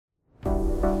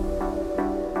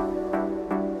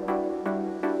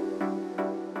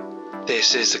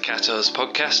This is the Cattles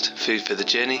Podcast, Food for the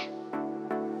Journey.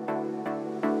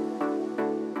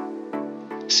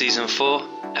 Season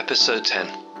 4, Episode 10.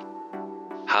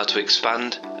 How to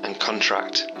expand and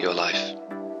contract your life.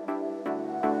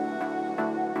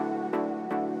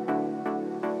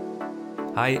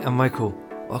 Hi, I'm Michael.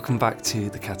 Welcome back to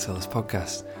the Cattles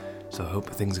Podcast. So I hope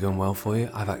things are going well for you.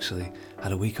 I've actually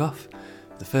had a week off.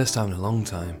 The first time in a long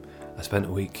time. I spent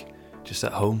a week just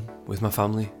at home with my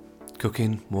family,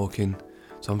 cooking, walking,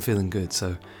 so I'm feeling good.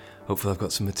 So hopefully I've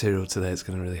got some material today that's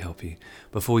going to really help you.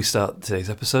 Before we start today's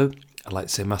episode, I'd like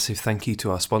to say a massive thank you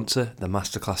to our sponsor, the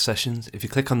Masterclass Sessions. If you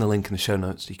click on the link in the show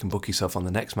notes, you can book yourself on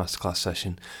the next Masterclass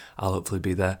session. I'll hopefully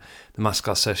be there. The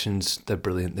Masterclass Sessions, they're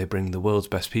brilliant. They bring the world's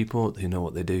best people who know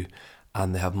what they do,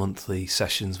 and they have monthly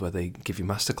sessions where they give you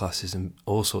masterclasses and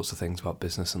all sorts of things about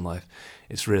business and life.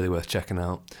 It's really worth checking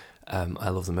out. I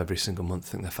love them every single month. I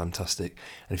think they're fantastic.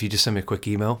 And if you just send me a quick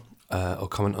email or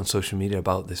comment on social media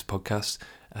about this podcast,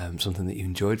 something that you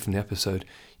enjoyed from the episode,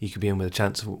 you could be in with a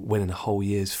chance of winning a whole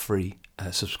year's free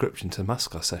subscription to the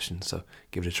Masterclass session. So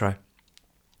give it a try.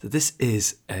 So this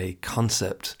is a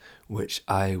concept which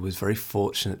I was very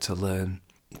fortunate to learn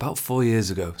about 4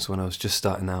 years ago. So when I was just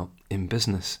starting out in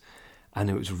business, and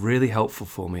it was really helpful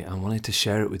for me. I wanted to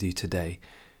share it with you today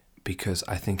because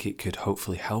I think it could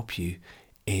hopefully help you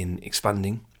in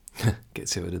expanding,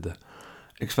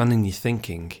 expanding your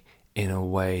thinking in a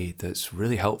way that's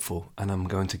really helpful. And I'm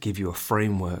going to give you a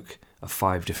framework of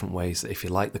 5 different ways that if you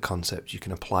like the concept, you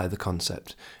can apply the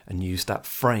concept and use that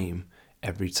frame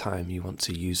every time you want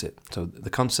to use it. So the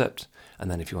concept,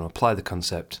 and then if you want to apply the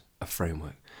concept, a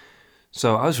framework.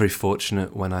 So I was very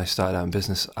fortunate when I started out in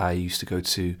business. I used to go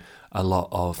to a lot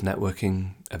of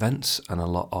networking events and a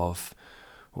lot of,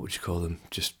 what would you call them,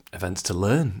 just events to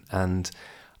learn. And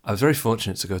I was very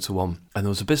fortunate to go to one, and there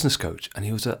was a business coach, and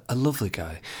he was a lovely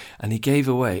guy, and he gave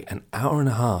away an hour and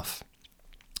a half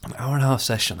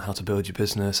session on how to build your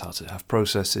business, how to have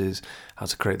processes, how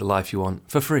to create the life you want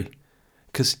for free.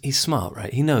 Because he's smart,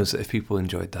 right? He knows that if people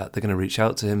enjoyed that, they're going to reach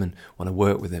out to him and want to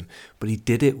work with him. But he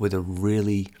did it with a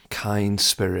really kind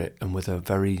spirit and with a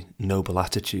very noble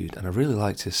attitude, and I really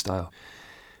liked his style.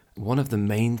 One of the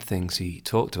main things he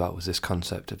talked about was this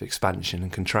concept of expansion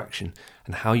and contraction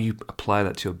and how you apply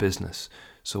that to your business.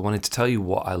 So I wanted to tell you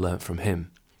what I learned from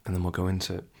him, and then we'll go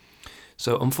into it.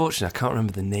 So unfortunately, I can't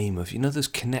remember the name of, those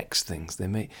K'NEX things.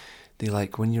 They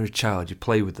like, when you're a child, you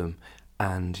play with them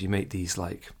and you make these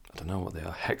like, I don't know what they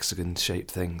are,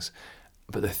 hexagon-shaped things,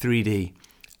 but they're 3D,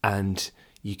 and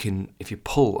you can, if you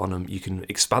pull on them, you can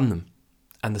expand them,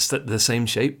 and they're the same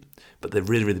shape, but they're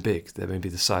really, really big. They're maybe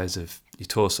the size of your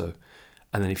torso,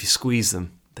 and then if you squeeze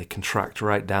them, they contract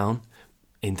right down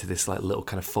into this like little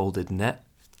kind of folded net.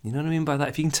 You know what I mean by that?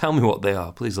 If you can tell me what they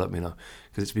are, please let me know,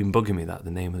 because it's been bugging me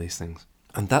the name of these things.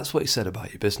 And that's what he said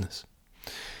about your business.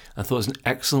 I thought it was an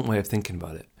excellent way of thinking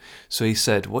about it. So he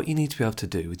said, what you need to be able to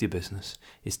do with your business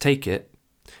is take it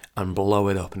and blow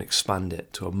it up and expand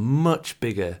it to a much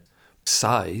bigger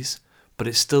size, but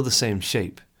it's still the same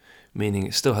shape, meaning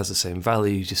it still has the same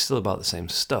values, you're still about the same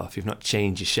stuff. You've not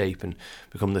changed your shape and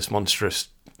become this monstrous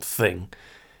thing.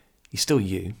 You're still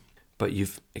you, but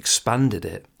you've expanded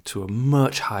it to a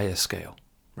much higher scale,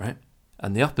 right?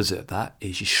 And the opposite of that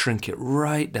is you shrink it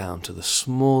right down to the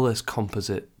smallest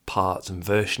composite parts and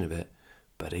version of it,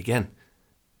 but again,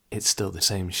 it's still the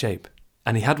same shape.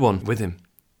 And he had one with him,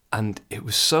 and it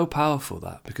was so powerful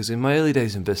that, because in my early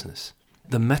days in business,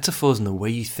 the metaphors and the way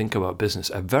you think about business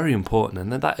are very important.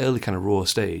 And at that early kind of raw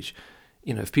stage,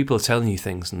 if people are telling you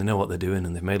things and they know what they're doing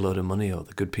and they've made a load of money or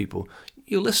they're good people,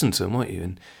 you'll listen to them, won't you?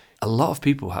 And a lot of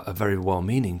people are very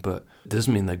well-meaning, but it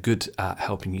doesn't mean they're good at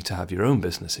helping you to have your own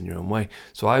business in your own way.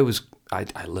 So I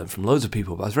learned from loads of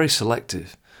people, but I was very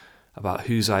selective about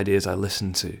whose ideas I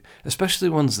listened to, especially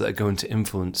ones that are going to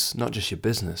influence not just your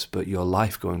business, but your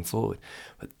life going forward.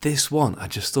 But this one, I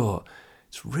just thought,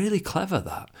 it's really clever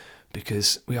that,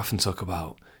 because we often talk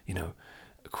about,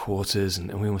 quarters,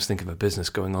 and we almost think of a business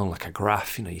going on like a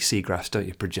graph. You see graphs, don't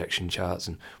you? Projection charts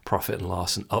and profit and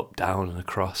loss and up, down and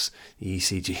across the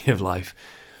ECG of life.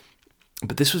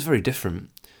 But this was very different.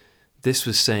 This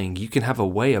was saying you can have a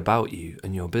way about you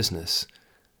and your business,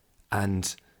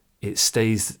 and it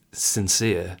stays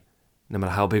sincere no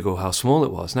matter how big or how small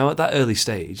it was. Now, at that early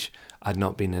stage, I'd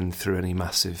not been through any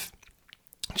massive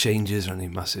changes or any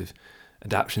massive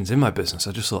adaptations in my business.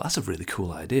 I just thought, that's a really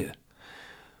cool idea.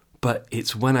 But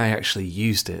it's when I actually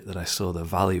used it that I saw the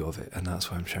value of it, and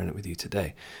that's why I'm sharing it with you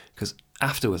today. Because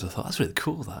afterwards I thought, that's really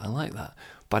cool, I like that.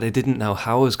 But I didn't know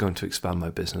how I was going to expand my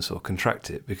business or contract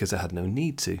it, because I had no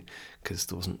need to, because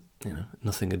there wasn't,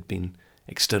 nothing had been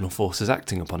external forces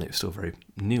acting upon it. It was still very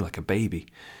new, like a baby.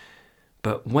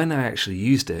 But when I actually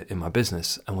used it in my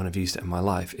business and when I've used it in my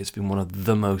life, it's been one of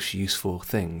the most useful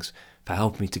things for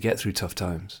helping me to get through tough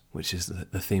times, which is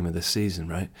the theme of this season,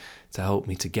 right? To help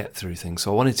me to get through things.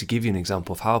 So I wanted to give you an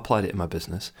example of how I applied it in my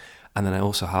business, and then I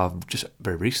also have just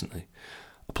very recently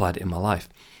applied it in my life.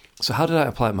 So how did I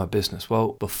apply it in my business?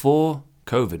 Well, before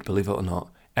COVID, believe it or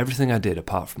not, everything I did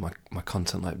apart from my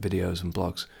content like videos and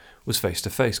blogs was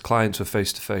face-to-face. Clients were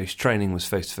face-to-face. Training was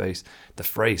face-to-face. The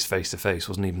phrase face-to-face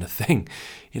wasn't even a thing.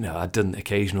 I'd done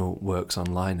occasional works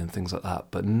online and things like that,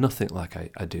 but nothing like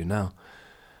I do now.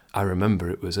 I remember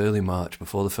it was early March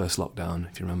before the first lockdown,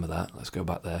 if you remember that. Let's go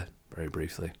back there very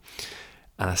briefly.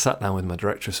 And I sat down with my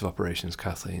Directress of Operations,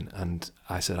 Kathleen, and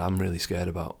I said, I'm really scared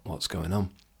about what's going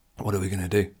on. What are we going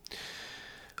to do?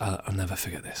 I'll never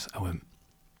forget this. I went,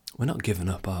 we're not giving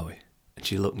up, are we? And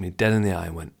she looked me dead in the eye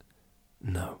and went,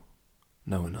 no,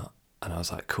 we're not. And I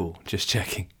was like, cool, just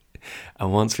checking.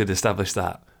 And once we'd established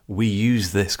that, we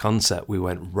used this concept. We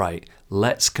went, right,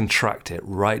 let's contract it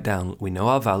right down. We know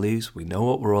our values. We know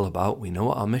what we're all about. We know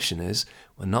what our mission is.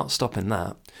 We're not stopping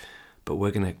that. But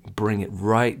we're going to bring it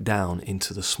right down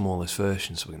into the smallest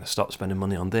version. So we're going to stop spending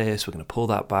money on this. We're going to pull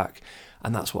that back.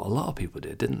 And that's what a lot of people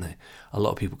did, didn't they? A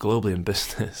lot of people globally in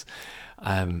business,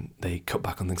 they cut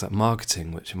back on things like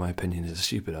marketing, which in my opinion is a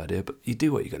stupid idea, but you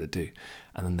do what you got to do.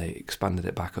 And then they expanded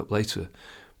it back up later.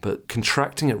 But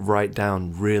contracting it right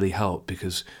down really helped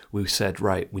because we said,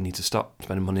 right, we need to stop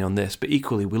spending money on this. But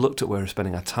equally, we looked at where we're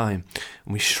spending our time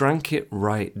and we shrank it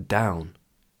right down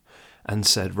and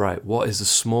said, right, what is the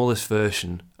smallest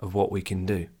version of what we can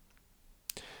do?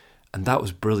 And that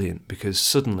was brilliant because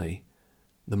suddenly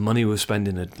the money we were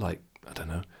spending had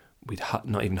we'd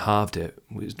not even halved it.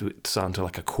 We'd down to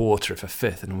like a quarter, if a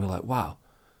fifth. And we're like, wow.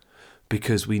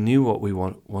 Because we knew what we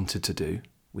wanted to do.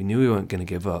 We knew we weren't going to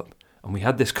give up. And we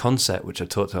had this concept, which I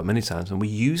talked about many times, and we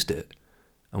used it.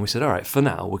 And we said, all right, for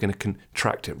now, we're going to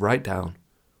contract it right down,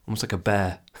 almost like a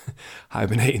bear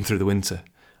hibernating through the winter.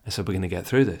 I said, we're going to get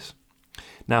through this.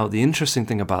 Now, the interesting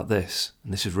thing about this,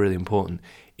 and this is really important,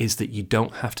 is that you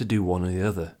don't have to do one or the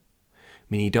other. I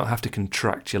mean, you don't have to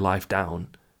contract your life down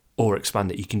or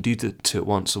expand it. You can do the two at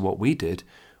once. So what we did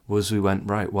was we went,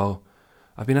 right, well,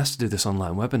 I've been asked to do this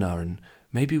online webinar, and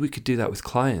maybe we could do that with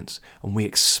clients. And we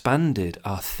expanded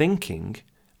our thinking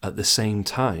at the same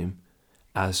time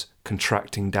as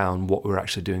contracting down what we're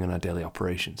actually doing in our daily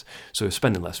operations. So we're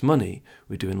spending less money,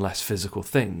 we're doing less physical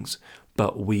things,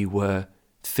 but we were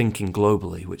thinking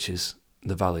globally, which is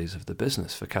the values of the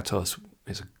business. For Katos,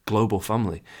 it's a global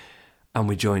family. And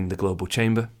we joined the Global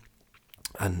Chamber.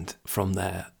 And from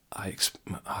there, I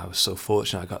was so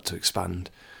fortunate I got to expand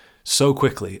so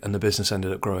quickly, and the business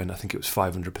ended up growing. I think it was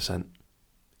 500%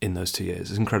 in those 2 years.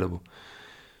 It's incredible.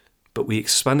 But we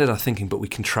expanded our thinking, but we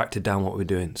contracted down what we're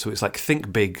doing. So it's like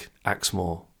think big, act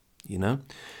small,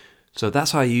 So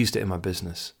that's how I used it in my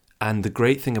business. And the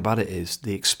great thing about it is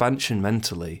the expansion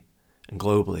mentally and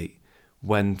globally,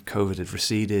 when COVID had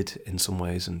receded in some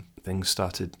ways and things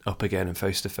started up again and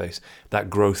face-to-face, that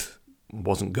growth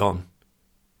wasn't gone.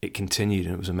 It continued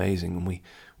and it was amazing, and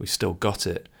we still got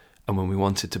it. And when we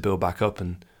wanted to build back up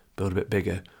and build a bit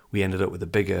bigger, we ended up with a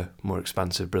bigger, more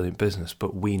expansive, brilliant business.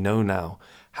 But we know now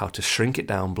how to shrink it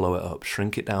down, blow it up,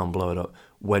 shrink it down, blow it up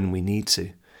when we need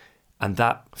to. And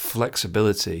that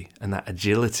flexibility and that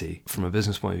agility from a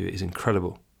business point of view is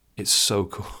incredible. It's so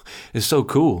cool. It's so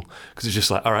cool because it's just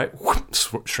like, all right,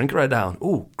 shrink it right down.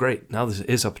 Oh, great. Now there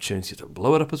is opportunity to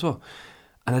blow it up as well.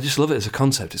 And I just love it as a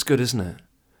concept. It's good, isn't it?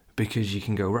 Because you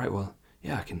can go, right, well,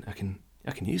 yeah, I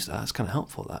can use that. It's kind of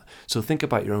helpful, that. So think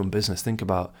about your own business. Think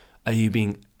about, are you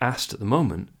being asked at the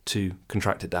moment to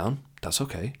contract it down? That's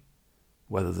okay.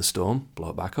 Weather the storm, blow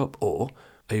it back up. Or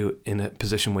are you in a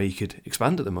position where you could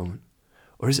expand at the moment?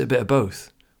 Or is it a bit of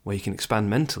both, where you can expand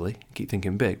mentally, keep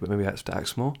thinking big, but maybe have to act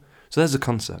small? So there's a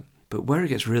concept. But where it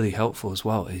gets really helpful as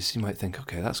well is you might think,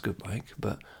 okay, that's good, Mike,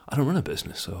 but I don't run a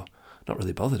business, so I'm not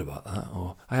really bothered about that.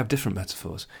 Or I have different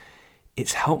metaphors.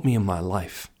 It's helped me in my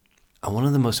life. And one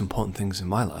of the most important things in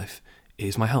my life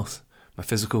is my health, my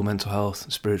physical, mental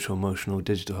health, spiritual, emotional,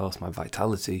 digital health, my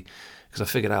vitality. Because I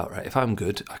figured out, right, if I'm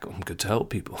good, I'm good to help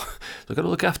people. So I've got to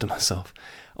look after myself.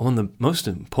 And one of the most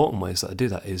important ways that I do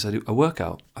that is I work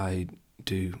out. I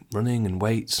do running and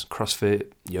weights,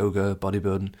 CrossFit, yoga,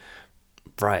 bodybuilding,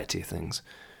 variety of things.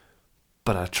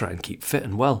 But I try and keep fit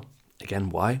and well. Again,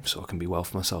 why? So I can be well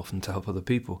for myself and to help other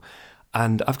people.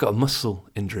 And I've got a muscle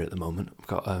injury at the moment. I've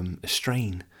got a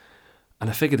strain. And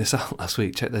I figured this out last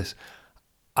week. Check this.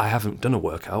 I haven't done a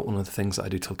workout, one of the things that I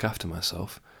do to look after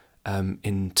myself,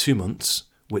 in 2 months,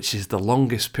 which is the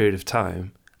longest period of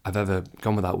time I've ever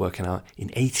gone without working out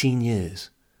in 18 years,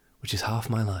 which is half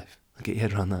my life. Get your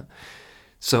head around that.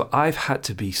 So I've had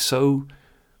to be so,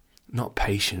 not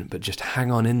patient, but just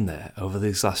hang on in there over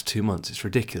these last 2 months. It's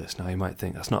ridiculous. Now you might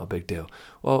think that's not a big deal.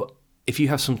 Well, if you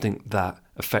have something that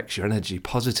affects your energy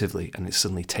positively and it's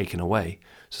suddenly taken away,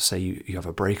 so say you have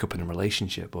a breakup in a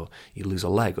relationship or you lose a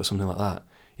leg or something like that,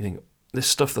 you think, this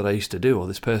stuff that I used to do or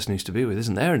this person I used to be with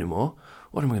isn't there anymore.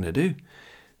 What am I going to do?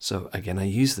 So again, I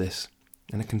used this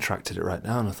and I contracted it right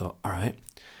down. I thought, all right,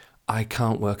 I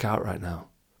can't work out right now,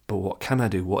 but what can I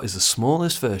do? What is the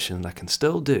smallest version that I can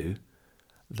still do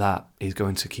that is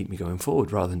going to keep me going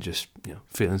forward rather than just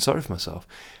feeling sorry for myself?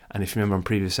 And if you remember on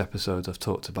previous episodes, I've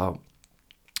talked about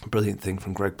a brilliant thing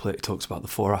from Greg Plitt. He talks about the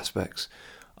 4 aspects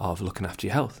of looking after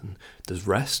your health. And there's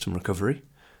rest and recovery,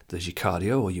 there's your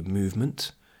cardio or your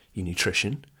movement, your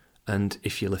nutrition, and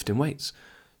if you're lifting weights.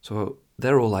 So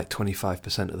they're all like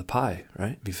 25% of the pie,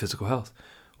 right, of your physical health.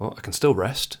 Well, I can still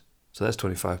rest, so there's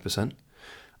 25%.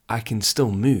 I can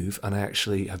still move, and I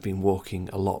actually have been walking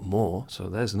a lot more, so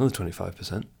there's another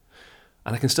 25%. And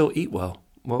I can still eat well.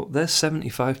 Well, there's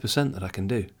 75% that I can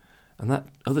do, and that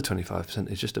other 25%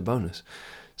 is just a bonus.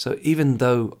 So even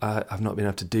though I've not been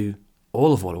able to do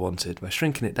all of what I wanted, by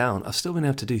shrinking it down, I've still been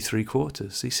able to do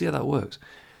 3/4. So you see how that works?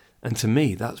 And to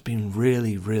me, that's been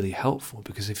really, really helpful,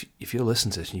 because if you're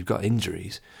listening to this and you've got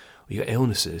injuries or you've got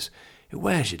illnesses, it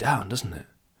wears you down, doesn't it?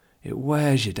 It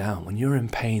wears you down when you're in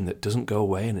pain that doesn't go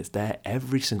away and it's there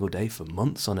every single day for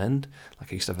months on end.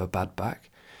 Like I used to have a bad back.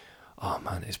 Oh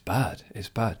man, it's bad. It's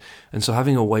bad. And so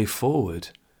having a way forward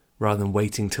rather than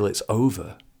waiting till it's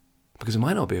over, because it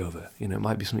might not be over. It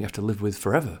might be something you have to live with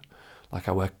forever. Like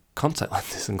I wear contact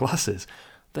lenses and glasses.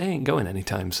 They ain't going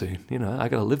anytime soon. I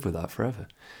got to live with that forever.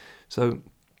 So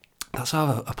that's how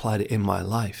I've applied it in my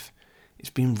life. It's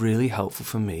been really helpful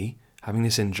for me having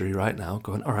this injury right now,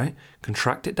 going, all right,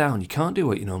 contract it down. You can't do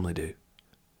what you normally do.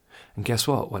 And guess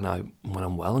what? When I'm well,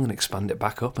 I'm going to expand it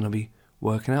back up and I'll be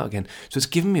working out again. So it's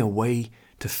given me a way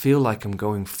to feel like I'm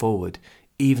going forward,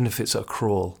 even if it's a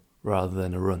crawl rather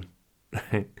than a run.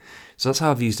 Right? So that's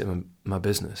how I've used it in my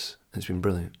business. It's been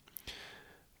brilliant.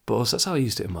 But also that's how I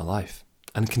used it in my life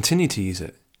and continue to use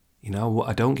it.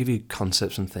 I don't give you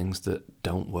concepts and things that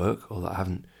don't work or that I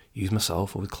haven't used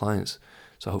myself or with clients.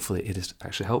 So hopefully it is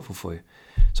actually helpful for you.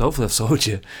 So hopefully I've sold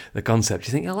you the concept.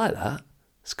 You think, I like that.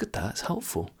 It's good, it's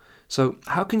helpful. So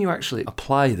how can you actually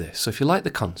apply this? So if you like the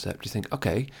concept, you think,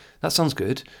 okay, that sounds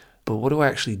good, but what do I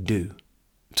actually do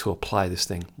to apply this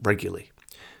thing regularly?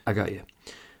 I got you.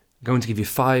 I'm going to give you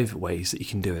 5 ways that you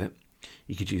can do it.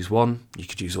 You could use 1, you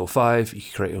could use all 5, you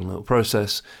could create your own little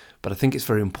process. But I think it's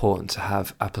very important to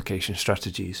have application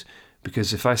strategies,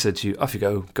 because if I said to you, off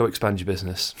you go expand your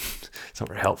business, it's not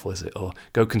very helpful, is it? Or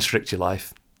go constrict your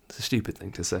life. It's a stupid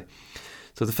thing to say.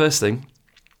 So the first thing,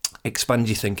 expand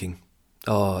your thinking.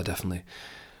 Oh, definitely.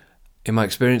 In my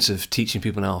experience of teaching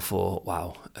people now for,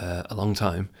 a long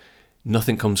time,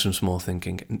 nothing comes from small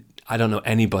thinking. I don't know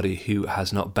anybody who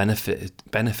has not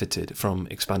benefited from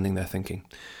expanding their thinking.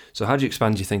 So how do you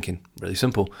expand your thinking? Really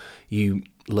simple. You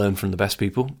learn from the best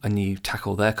people and you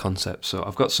tackle their concepts. So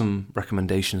I've got some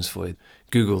recommendations for you.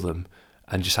 Google them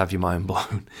and just have your mind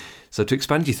blown. So to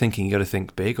expand your thinking, you've got to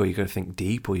think big, or you've got to think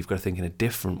deep, or you've got to think in a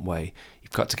different way.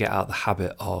 You've got to get out of the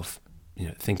habit of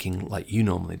thinking like you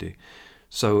normally do.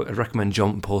 So I'd recommend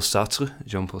Jean-Paul Sartre.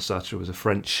 Jean-Paul Sartre was a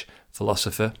French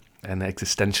philosopher and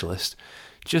existentialist.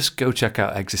 Just go check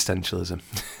out existentialism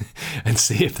and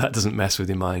see if that doesn't mess with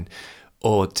your mind.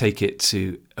 Or take it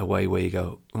to a way where you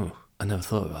go, oh, I never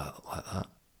thought about it like that.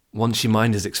 Once your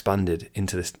mind is expanded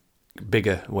into this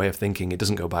bigger way of thinking, it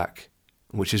doesn't go back,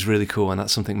 which is really cool. And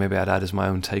that's something maybe I'd add as my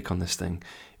own take on this thing.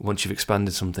 Once you've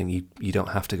expanded something, you don't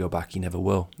have to go back. You never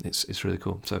will. It's really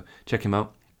cool. So check him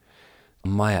out.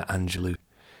 Maya Angelou.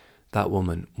 That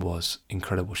woman was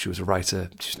incredible. She was a writer.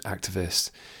 She's an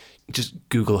activist. Just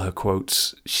Google her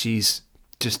quotes. She's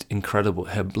just incredible.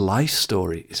 Her life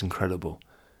story is incredible.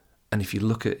 And if you're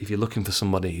looking for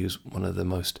somebody who's one of the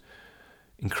most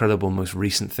incredible, most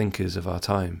recent thinkers of our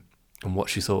time, and what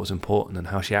she thought was important and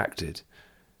how she acted,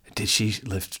 did she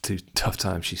live through tough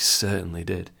times? She certainly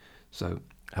did. So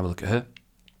have a look at her.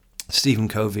 Stephen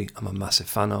Covey, I'm a massive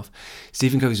fan of.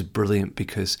 Stephen Covey's brilliant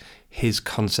because his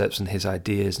concepts and his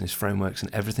ideas and his frameworks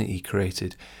and everything he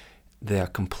created, they are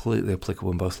completely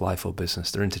applicable in both life or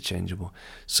business. They're interchangeable.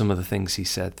 Some of the things he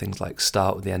said, things like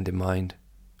start with the end in mind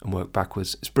and work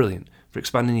backwards, it's brilliant. For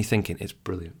expanding your thinking, it's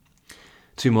brilliant.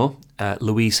 2 more.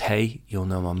 Louise Hay. You'll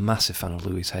know I'm a massive fan of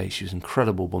Louise Hay. She's an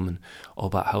incredible woman, all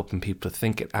about helping people to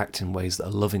think and act in ways that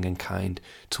are loving and kind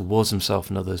towards themselves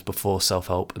and others before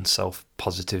self-help and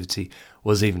self-positivity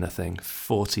was even a thing.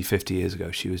 40, 50 years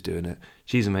ago, she was doing it.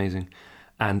 She's amazing.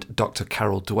 and Dr.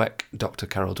 Carol Dweck. Dr.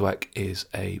 Carol Dweck is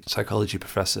a psychology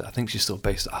professor. I think she's still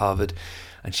based at Harvard,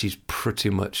 and she's pretty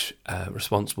much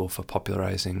responsible for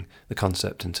popularizing the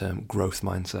concept and term growth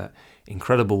mindset.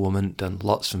 Incredible woman, done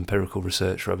lots of empirical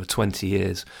research for over 20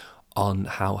 years on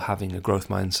how having a growth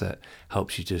mindset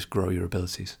helps you just grow your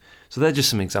abilities. So they're just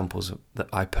some examples that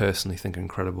I personally think are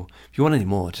incredible. If you want any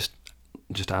more, just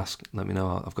ask, let me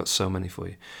know. I've got so many for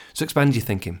you. So expand your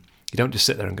thinking. You don't just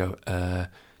sit there and go,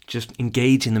 just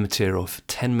engage in the material for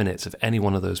 10 minutes of any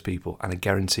one of those people, and I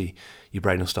guarantee your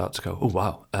brain will start to go, oh,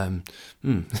 wow.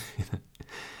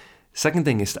 Second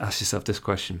thing is to ask yourself this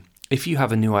question. If you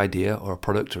have a new idea or a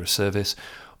product or a service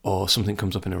or something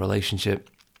comes up in a relationship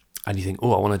and you think,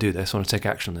 oh, I want to do this, I want to take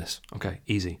action on this. Okay,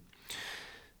 easy.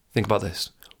 Think about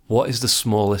this. What is the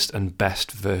smallest and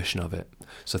best version of it?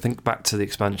 So think back to the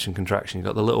expansion contraction. You've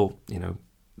got the little,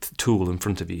 tool in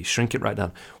front of you. Shrink it right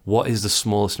down. What is the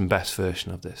smallest and best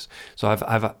version of this? So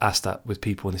I've asked that with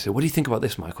people and they say, what do you think about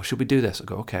this, Michael? Should we do this? I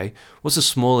go, okay, what's the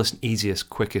smallest, easiest,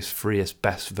 quickest, freest,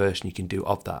 best version you can do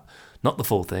of that? Not the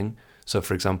full thing. So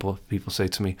for example, people say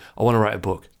to me, I want to write a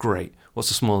book. Great. What's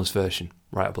the smallest version?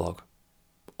 Write a blog.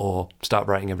 Or start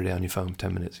writing every day on your phone,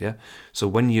 10 minutes, yeah? So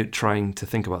when you're trying to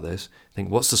think about this, think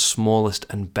what's the smallest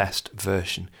and best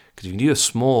version? Because if you do a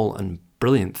small and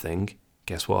brilliant thing,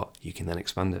 guess what? You can then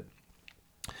expand it.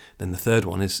 Then the third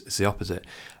one is the opposite.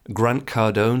 Grant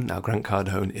Cardone. Now, Grant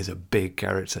Cardone is a big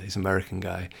character. He's an American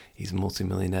guy. He's a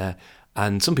multimillionaire.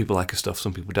 And some people like his stuff,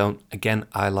 some people don't. Again,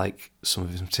 I like some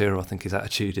of his material. I think his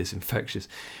attitude is infectious.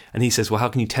 And he says, well, how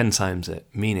can you 10 times it?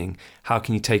 Meaning, how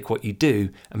can you take what you do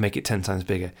and make it 10 times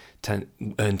bigger?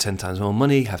 Earn 10 times more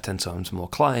money, have 10 times more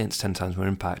clients, 10 times more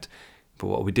impact. But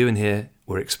what we're doing here,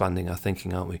 we're expanding our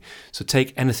thinking, aren't we? So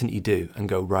take anything you do and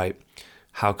go, right,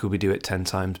 how could we do it 10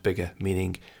 times bigger?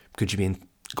 Meaning, could you be in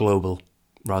global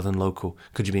rather than local?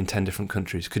 Could you be in 10 different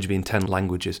countries? Could you be in 10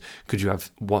 languages? Could you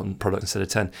have one product instead of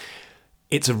 10?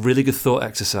 It's a really good thought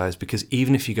exercise, because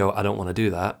even if you go, I don't want to do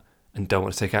that and don't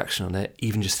want to take action on it,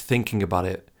 even just thinking about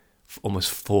it almost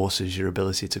forces your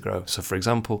ability to grow. So for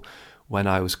example, when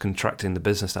I was contracting the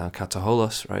business down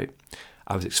Kataholos, right,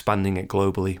 I was expanding it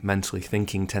globally, mentally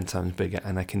thinking 10 times bigger,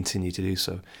 and I continue to do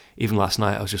so. Even last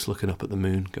night, I was just looking up at the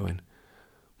moon going,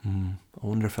 I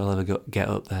wonder if I'll ever get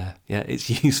up there. Yeah,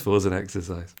 it's useful as an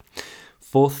exercise.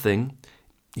 Fourth thing,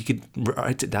 you could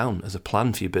write it down as a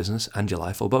plan for your business and your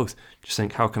life, or both. Just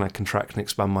think, how can I contract and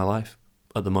expand my life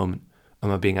at the moment?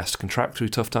 Am I being asked to contract through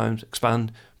tough times,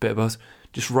 expand, a bit of both?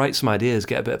 Just write some ideas,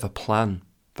 get a bit of a plan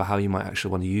for how you might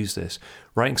actually want to use this.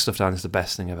 Writing stuff down is the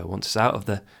best thing ever. Once it's out of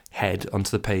the head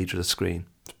onto the page or the screen,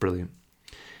 it's brilliant.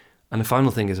 And the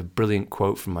final thing is a brilliant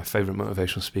quote from my favourite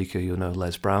motivational speaker, you'll know,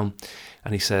 Les Brown.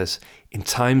 And he says, in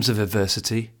times of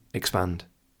adversity, expand.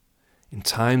 In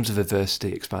times of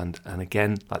adversity, expand. And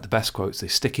again, like the best quotes, they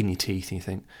stick in your teeth and you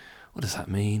think, what does that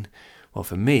mean? Well,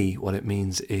 for me, what it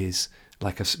means is,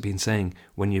 like I've been saying,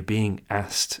 when you're being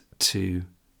asked to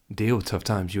deal with tough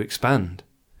times, you expand.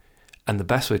 And the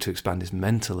best way to expand is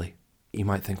mentally. You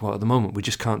might think, well, at the moment, we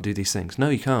just can't do these things. No,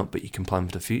 you can't, but you can plan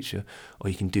for the future, or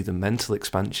you can do the mental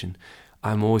expansion.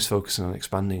 I'm always focusing on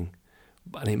expanding,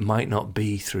 and it might not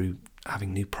be through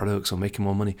having new products or making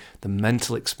more money. The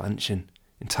mental expansion.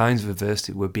 In times of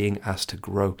adversity, we're being asked to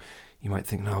grow. You might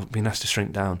think, no, I've been asked to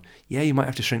shrink down. Yeah, you might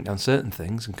have to shrink down certain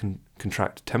things and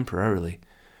contract temporarily.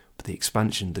 But the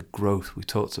expansion, the growth we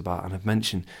talked about, and I've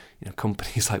mentioned,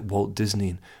 companies like Walt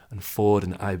Disney and Ford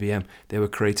and IBM, they were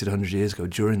created 100 years ago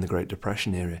during the Great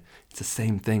Depression era. It's the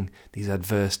same thing. These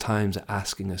adverse times are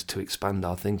asking us to expand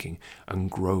our thinking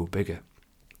and grow bigger.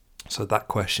 So that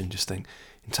question, just think,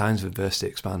 in times of adversity,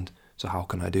 expand. So how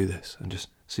can I do this? And just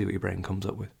see what your brain comes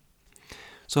up with.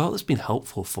 So I hope that's been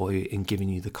helpful for you in giving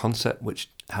you the concept, which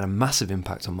had a massive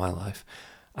impact on my life,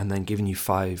 and then giving you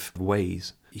 5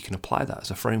 ways you can apply that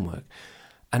as a framework.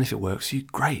 And if it works for you,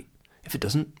 great. If it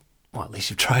doesn't, well, at least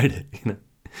you've tried it,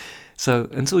 So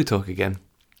until we talk again,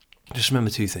 just remember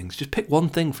 2 things. Just pick one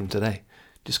thing from today.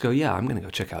 Just go, yeah, I'm going to go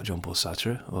check out John Paul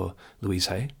Sartre or Louise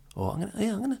Hay, or I'm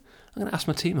going to ask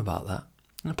my team about that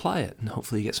and apply it, and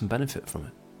hopefully you get some benefit from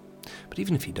it. But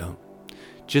even if you don't,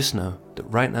 just know that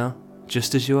right now,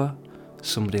 just as you are,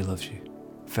 somebody loves you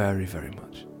very, very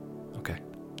much. Okay,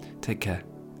 take care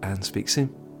and speak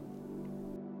soon.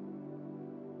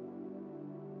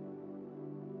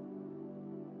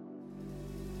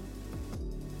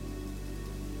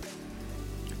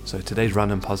 So today's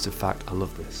random positive fact, I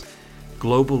love this.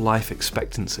 Global life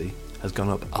expectancy has gone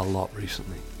up a lot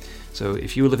recently. So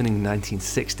if you were living in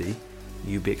 1960,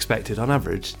 you'd be expected on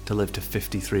average to live to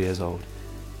 53 years old.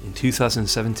 In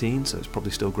 2017, so it's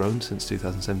probably still grown since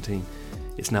 2017,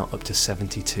 it's now up to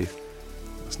 72.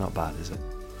 It's not bad, is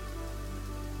it?